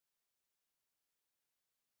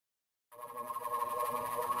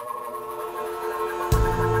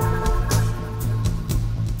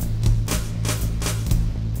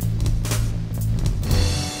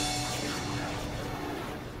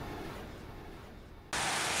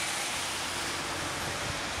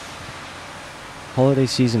Holiday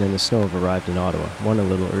season and the snow have arrived in Ottawa, one a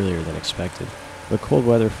little earlier than expected. But cold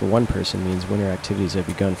weather for one person means winter activities have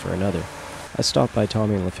begun for another. I stopped by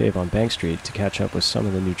Tommy and Lefebvre on Bank Street to catch up with some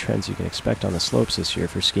of the new trends you can expect on the slopes this year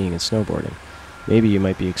for skiing and snowboarding. Maybe you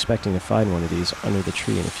might be expecting to find one of these under the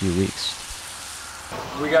tree in a few weeks.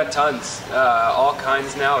 We got tons, all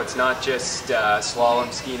kinds now. It's not just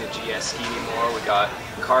slalom ski and a GS ski anymore. We got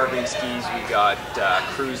carving skis, we got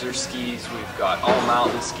cruiser skis, we've got all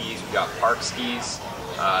mountain skis, we've got park skis.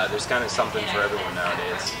 There's kind of something for everyone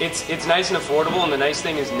nowadays. It's nice and affordable, and the nice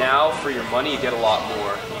thing is now for your money you get a lot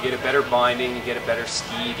more. You get a better binding, you get a better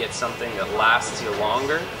ski, you get something that lasts you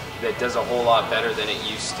longer, that does a whole lot better than it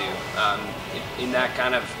used to. In that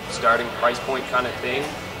kind of starting price point kind of thing,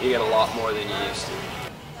 you get a lot more than you used to.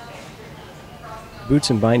 Boots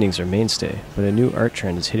and bindings are mainstay, but a new art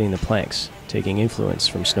trend is hitting the planks, taking influence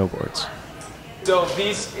from snowboards. So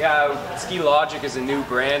these, Ski Logic is a new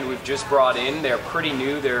brand we've just brought in. They're pretty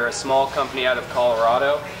new. They're a small company out of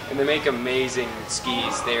Colorado, and they make amazing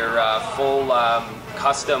skis. They're full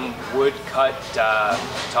custom wood cut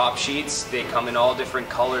top sheets. They come in all different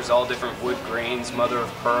colors, all different wood grains, mother of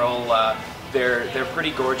pearl. They're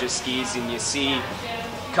pretty gorgeous skis, and you see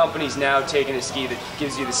companies now taking a ski that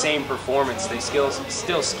gives you the same performance. They still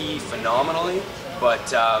ski phenomenally, but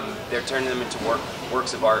they're turning them into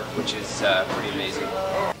works of art, which is pretty amazing.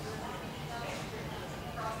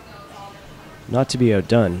 Not to be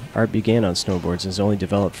outdone, art began on snowboards and has only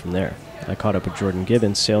developed from there. I caught up with Jordan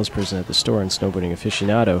Gibbons, salesperson at the store and snowboarding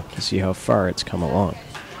aficionado, to see how far it's come along.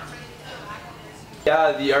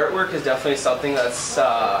 Yeah, the artwork is definitely something that's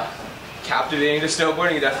captivating to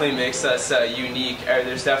snowboarding. It definitely makes us unique.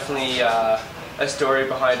 There's definitely a story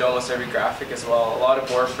behind almost every graphic as well. A lot of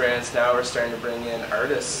board brands now are starting to bring in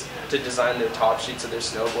artists to design their top sheets of their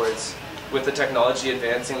snowboards. With the technology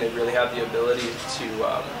advancing, they really have the ability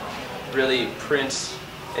to really print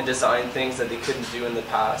and design things that they couldn't do in the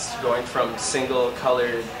past. Going from single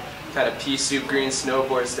colored kind of pea soup green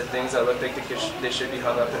snowboards to things that look like they should be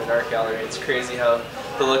hung up in an art gallery. It's crazy how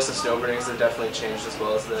the looks of snowboarding have definitely changed as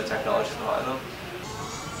well as the technology behind them.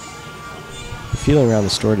 The feeling around the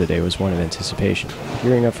store today was one of anticipation.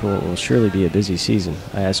 Gearing up for what will surely be a busy season,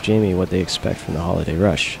 I asked Jamie what they expect from the holiday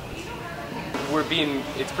rush.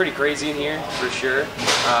 It's pretty crazy in here for sure,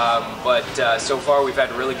 but so far we've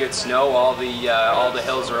had really good snow. All the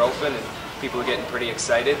hills are open and people are getting pretty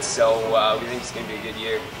excited, so we think it's going to be a good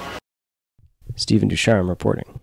year. Stephen Ducharme reporting.